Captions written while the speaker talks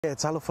Yeah,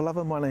 talofa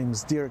lava. My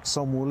name's Derek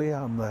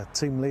Somwulia. I'm the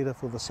team leader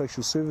for the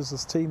social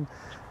services team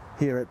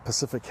here at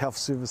Pacific Health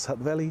Service Hutt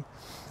Valley.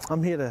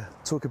 I'm here to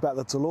talk about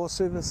the Te Loa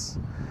service.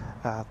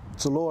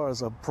 Te Loa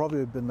is a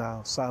proverb in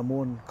our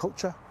Samoan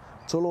culture.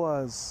 Te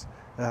Loa is,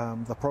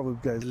 the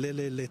proverb goes,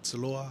 Lele le Te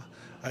Loa,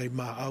 ai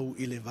ma'au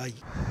I le vai.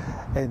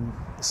 And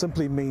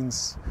simply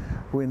means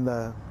when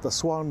the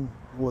swan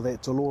or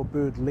that Te Loa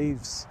bird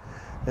leaves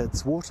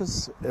its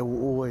waters, it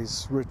will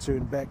always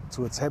return back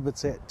to its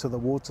habitat, to the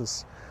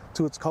waters,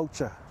 to its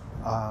culture,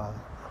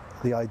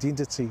 the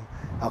identity,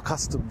 our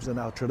customs and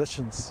our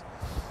traditions.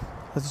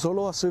 The Te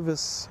Loa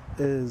service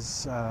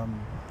is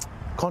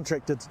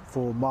contracted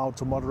for mild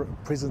to moderate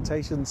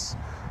presentations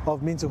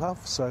of mental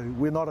health, so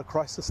we're not a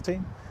crisis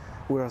team,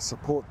 we're a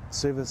support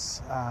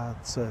service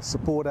to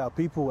support our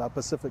people, our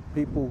Pacific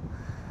people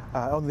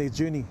on their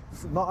journey,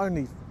 not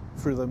only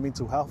through the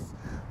mental health,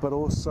 but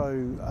also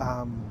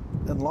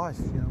in life.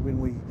 You know, when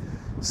we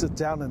sit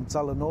down in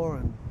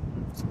Talanoa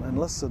and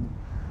listen,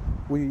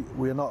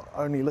 we're not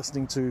only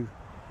listening to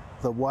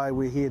the why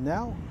we're here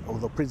now or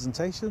the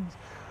presentations,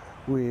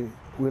 we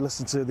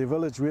listen to their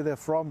village, where they're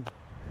from,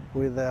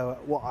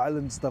 what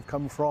islands they've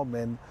come from,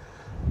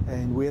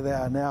 and where they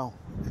are now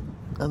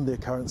in their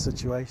current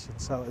situation.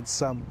 So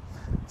it's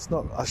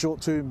not a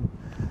short-term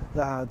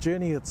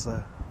journey, it's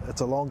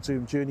a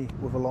long-term journey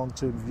with a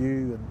long-term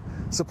view,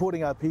 and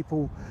supporting our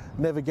people,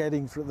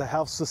 navigating through the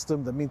health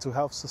system, the mental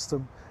health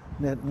system,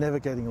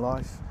 navigating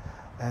life,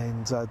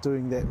 and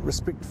doing that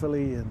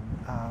respectfully and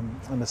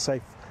in a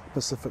safe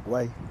Pacific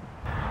way.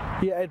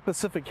 Yeah, at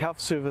Pacific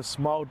Health Service,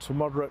 mild to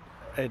moderate,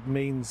 it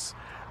means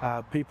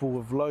people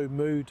with low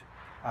mood,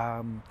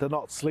 they're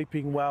not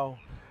sleeping well.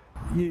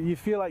 You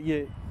feel like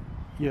you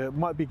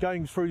might be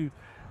going through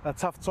a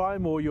tough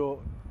time, or you're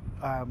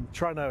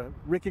trying to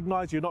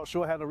recognise, you're not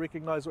sure how to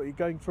recognise what you're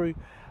going through.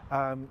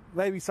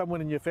 Maybe someone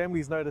in your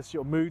family's noticed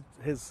your mood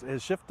has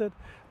shifted,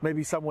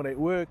 maybe someone at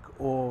work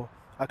or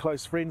a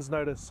close friend's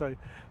noticed. So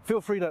feel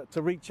free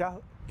to reach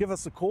out, give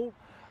us a call,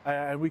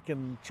 and we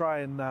can try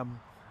and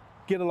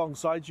get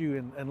alongside you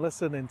and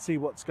listen and see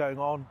what's going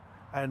on,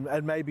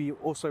 and maybe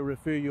also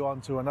refer you on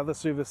to another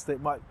service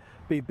that might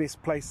be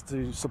best placed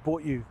to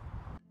support you.